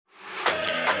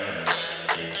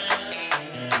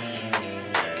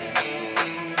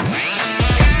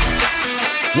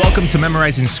Welcome to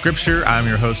Memorizing Scripture. I'm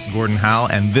your host, Gordon Howell,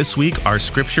 and this week our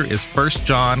scripture is 1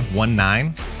 John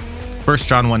 1:9. 1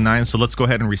 John 1:9, so let's go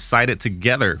ahead and recite it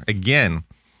together again.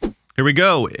 Here we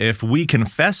go. If we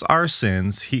confess our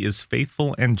sins, he is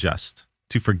faithful and just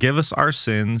to forgive us our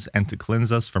sins and to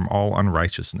cleanse us from all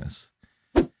unrighteousness.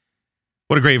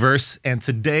 What a great verse. And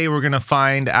today we're going to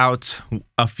find out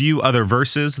a few other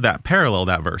verses that parallel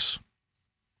that verse.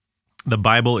 The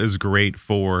Bible is great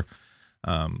for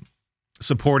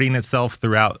supporting itself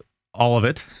throughout all of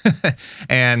it.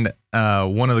 And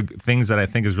one of the things that I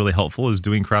think is really helpful is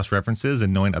doing cross references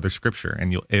and knowing other scripture.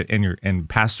 And in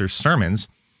pastor's sermons,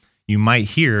 you might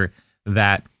hear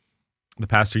that the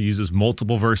pastor uses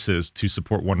multiple verses to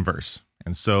support one verse.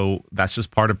 And so that's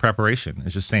just part of preparation.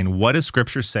 It's just saying, what does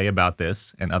scripture say about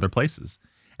this and other places?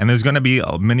 And there's going to be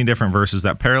many different verses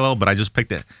that parallel, but I just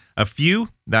picked a few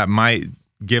that might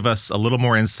give us a little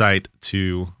more insight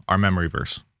to our memory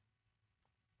verse.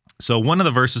 So one of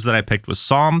the verses that I picked was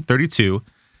Psalm 32,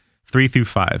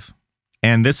 3-5.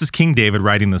 And this is King David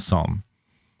writing this psalm.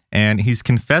 And he's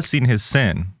confessing his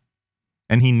sin.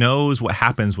 And he knows what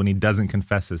happens when he doesn't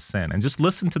confess his sin. And just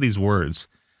listen to these words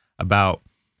about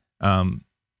the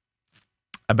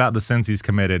sins he's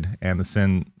committed and the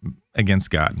sin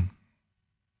against God.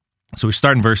 So we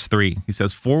start in verse 3. He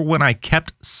says, "For when I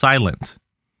kept silent,"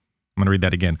 I'm going to read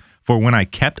that again. "For when I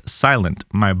kept silent,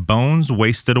 my bones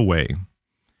wasted away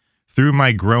through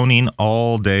my groaning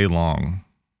all day long.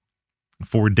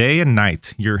 For day and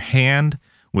night your hand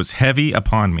was heavy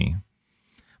upon me.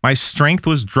 My strength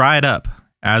was dried up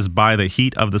as by the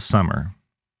heat of the summer.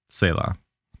 Selah.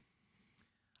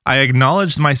 I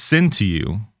acknowledged my sin to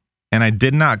you, and I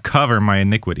did not cover my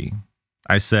iniquity.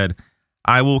 I said,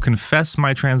 I will confess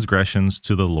my transgressions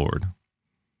to the Lord,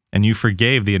 and you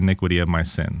forgave the iniquity of my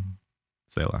sin.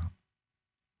 Selah."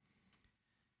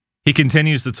 He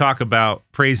continues to talk about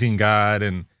praising God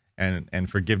and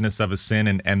forgiveness of his sin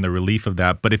and the relief of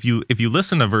that. But if you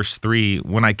listen to verse 3,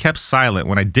 when I kept silent,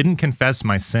 when I didn't confess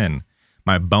my sin,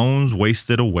 my bones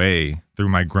wasted away through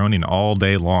my groaning all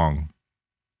day long.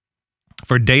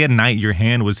 For day and night your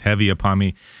hand was heavy upon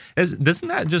me. Doesn't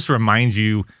that just remind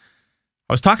you?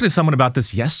 I was talking to someone about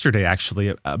this yesterday,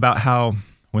 actually, about how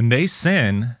when they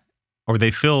sin or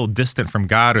they feel distant from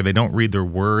God or they don't read their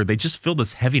word, they just feel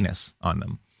this heaviness on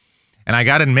them. And I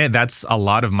got to admit, that's a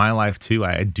lot of my life too.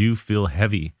 I do feel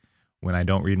heavy when I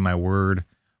don't read my word,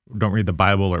 don't read the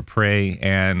Bible or pray,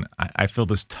 and I feel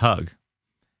this tug.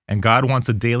 And God wants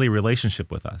a daily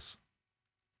relationship with us.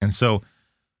 And so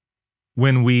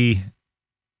when we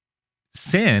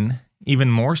sin, even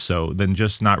more so than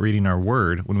just not reading our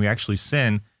word, when we actually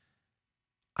sin,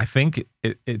 I think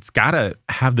it's got to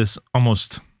have this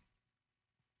almost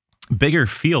bigger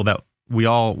feel that we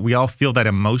all feel that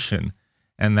emotion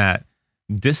and that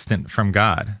distant from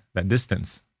God, that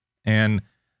distance. And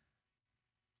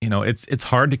you know, it's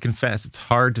hard to confess. It's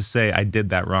hard to say I did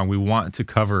that wrong. We want to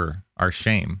cover our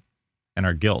shame and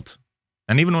our guilt.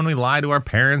 And even when we lie to our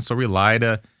parents or we lie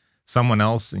to someone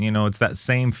else, you know, it's that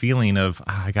same feeling of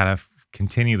I got to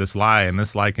continue this lie, and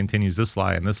this lie continues this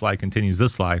lie, and this lie continues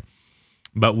this lie.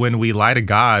 But when we lie to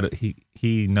God,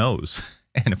 he knows.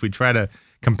 And if we try to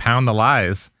compound the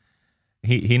lies,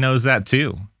 he knows that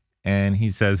too. And he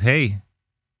says, hey,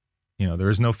 you know,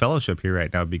 there is no fellowship here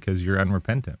right now because you're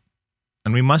unrepentant.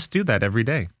 And we must do that every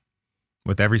day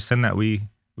with every sin that we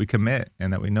commit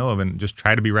and that we know of, and just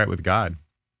try to be right with God.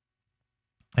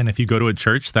 And if you go to a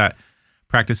church that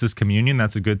practices communion,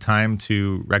 that's a good time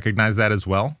to recognize that as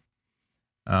well.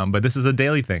 But this is a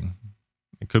daily thing.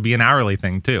 It could be an hourly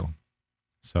thing too.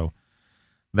 So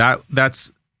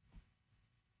that's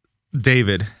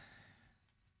David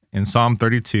in Psalm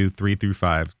 32,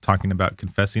 3-5, talking about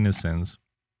confessing his sins.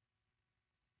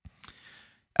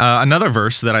 Another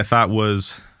verse that I thought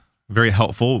was very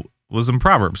helpful was in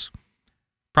Proverbs.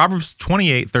 Proverbs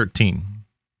 28:13.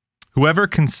 Whoever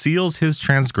conceals his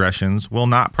transgressions will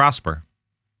not prosper,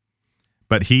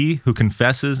 but he who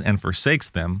confesses and forsakes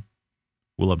them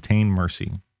will obtain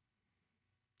mercy.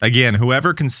 Again,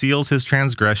 whoever conceals his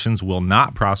transgressions will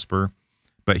not prosper,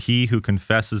 but he who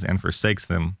confesses and forsakes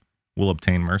them will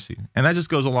obtain mercy. And that just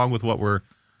goes along with what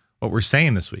we're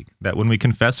saying this week, that when we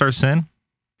confess our sin,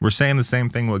 we're saying the same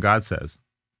thing what God says,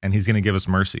 and he's going to give us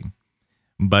mercy.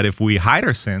 But if we hide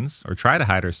our sins or try to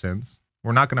hide our sins,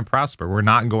 we're not going to prosper. We're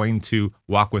not going to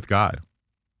walk with God.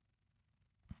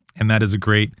 And that is a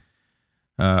great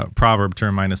proverb to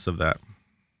remind us of that.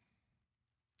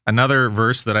 Another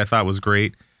verse that I thought was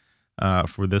great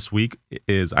for this week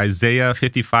is Isaiah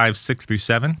 55,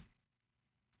 6-7.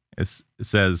 It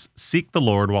says, "Seek the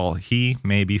Lord while he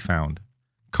may be found.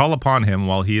 Call upon him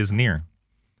while he is near.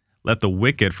 Let the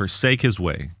wicked forsake his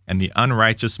way, and the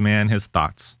unrighteous man his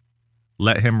thoughts.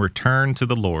 Let him return to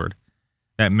the Lord,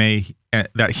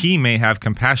 that he may have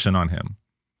compassion on him,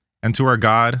 and to our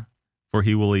God, for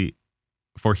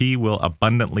he will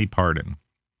abundantly pardon.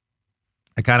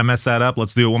 I kind of messed that up.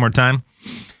 Let's do it one more time.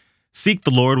 Seek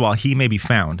the Lord while he may be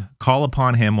found. Call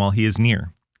upon him while he is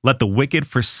near. Let the wicked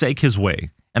forsake his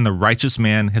way, and the righteous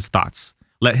man his thoughts.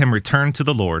 Let him return to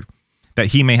the Lord, that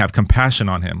he may have compassion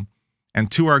on him, and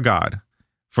to our God,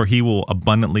 for he will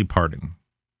abundantly pardon.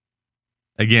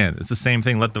 Again, it's the same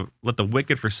thing. Let the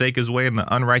wicked forsake his way, and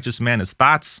the unrighteous man his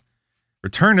thoughts.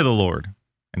 Return to the Lord,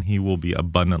 and he will be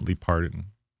abundantly pardoned.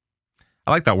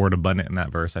 I like that word abundant in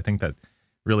that verse. I think that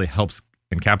really helps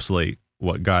encapsulate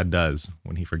what God does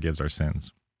when he forgives our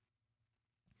sins.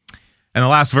 And the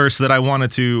last verse that I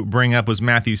wanted to bring up was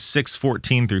Matthew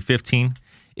 6:14 through 15.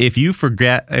 If you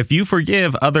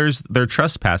forgive others their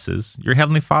trespasses, your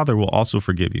heavenly Father will also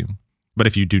forgive you. But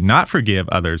if you do not forgive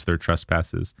others their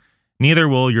trespasses, neither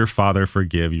will your Father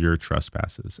forgive your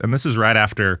trespasses. And this is right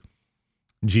after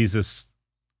Jesus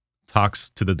talks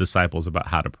to the disciples about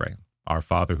how to pray. Our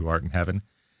Father who art in heaven.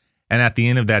 And at the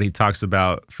end of that, he talks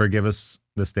about, forgive us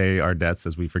this day our debts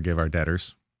as we forgive our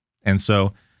debtors. And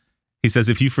so he says,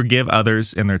 if you forgive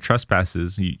others in their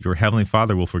trespasses, your heavenly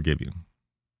Father will forgive you.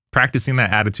 Practicing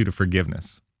that attitude of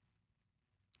forgiveness.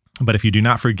 But if you do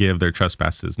not forgive their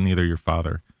trespasses, neither your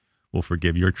Father will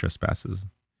forgive your trespasses.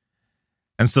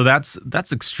 And so that's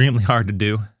extremely hard to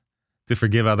do, to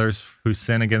forgive others who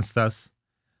sin against us.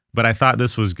 But I thought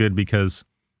this was good because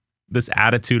this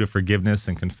attitude of forgiveness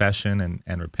and confession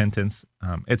and repentance,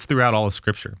 it's throughout all of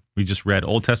Scripture. We just read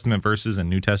Old Testament verses and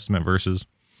New Testament verses.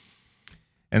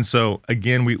 And so,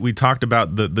 again, we talked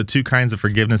about the two kinds of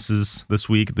forgivenesses this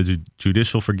week, the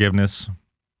judicial forgiveness,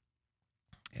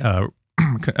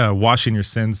 washing your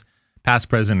sins, past,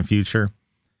 present, and future.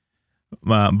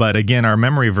 But again, our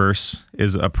memory verse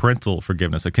is a parental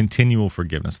forgiveness, a continual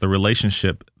forgiveness, the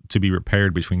relationship to be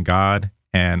repaired between God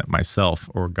and myself,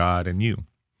 or God and you.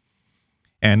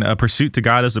 And a pursuit to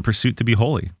God is a pursuit to be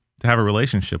holy, to have a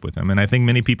relationship with him. And I think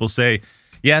many people say,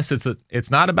 yes,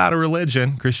 it's not about a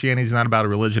religion. Christianity is not about a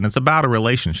religion. It's about a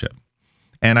relationship.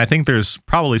 And I think there's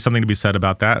probably something to be said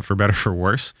about that, for better or for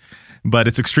worse. But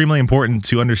it's extremely important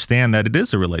to understand that it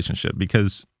is a relationship,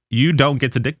 because you don't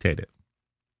get to dictate it.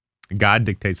 God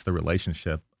dictates the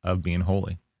relationship of being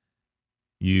holy.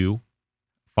 You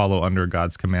follow under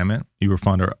God's commandment. You are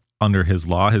under his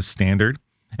law, his standard,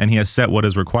 and he has set what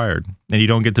is required. And you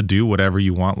don't get to do whatever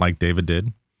you want like David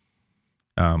did.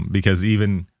 Because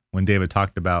even when David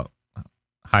talked about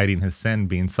hiding his sin,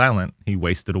 being silent, he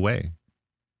wasted away.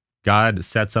 God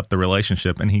sets up the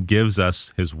relationship, and he gives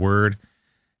us his word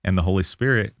and the Holy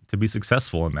Spirit to be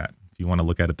successful in that, if you want to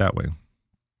look at it that way.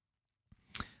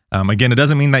 Again, it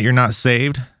doesn't mean that you're not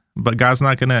saved, but God's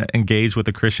not going to engage with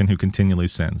a Christian who continually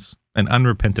sins, an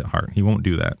unrepentant heart. He won't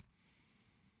do that.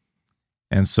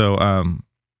 And so,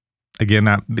 again,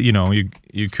 that,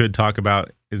 you could talk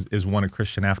about, is one a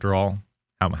Christian after all?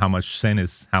 How much sin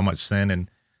is how much sin, and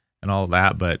all of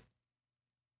that, but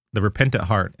the repentant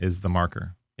heart is the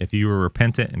marker. If you are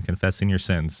repentant and confessing your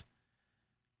sins,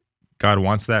 God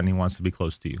wants that, and he wants to be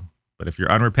close to you. But if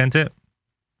you're unrepentant,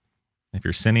 if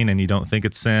you're sinning and you don't think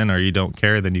it's sin, or you don't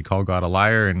care, then you call God a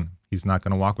liar, and he's not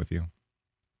going to walk with you.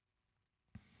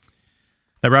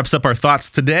 That wraps up our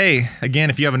thoughts today. Again,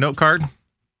 if you have a note card,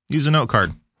 use a note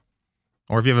card.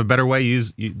 Or if you have a better way, you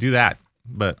do that.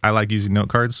 But I like using note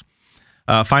cards.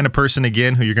 Find a person,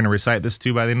 again, who you're going to recite this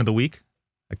to by the end of the week.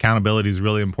 Accountability is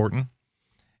really important.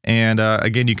 And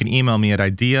again, you can email me at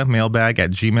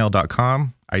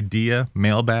ideamailbag@gmail.com,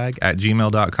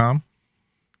 ideamailbag@gmail.com.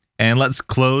 And let's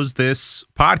close this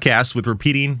podcast with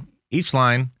repeating each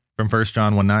line from 1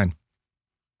 John 1:9.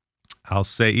 I'll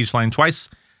say each line twice.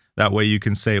 That way you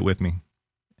can say it with me.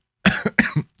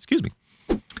 Excuse me.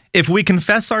 If we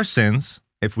confess our sins,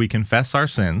 he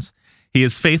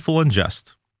is faithful and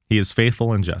just. He is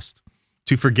faithful and just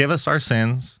to forgive us our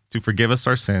sins,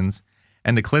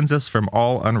 and to cleanse us from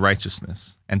all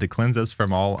unrighteousness,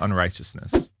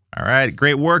 All right.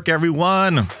 Great work,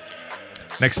 everyone.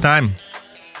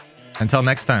 Until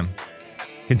next time,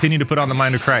 continue to put on the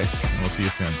mind of Christ, and we'll see you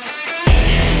soon.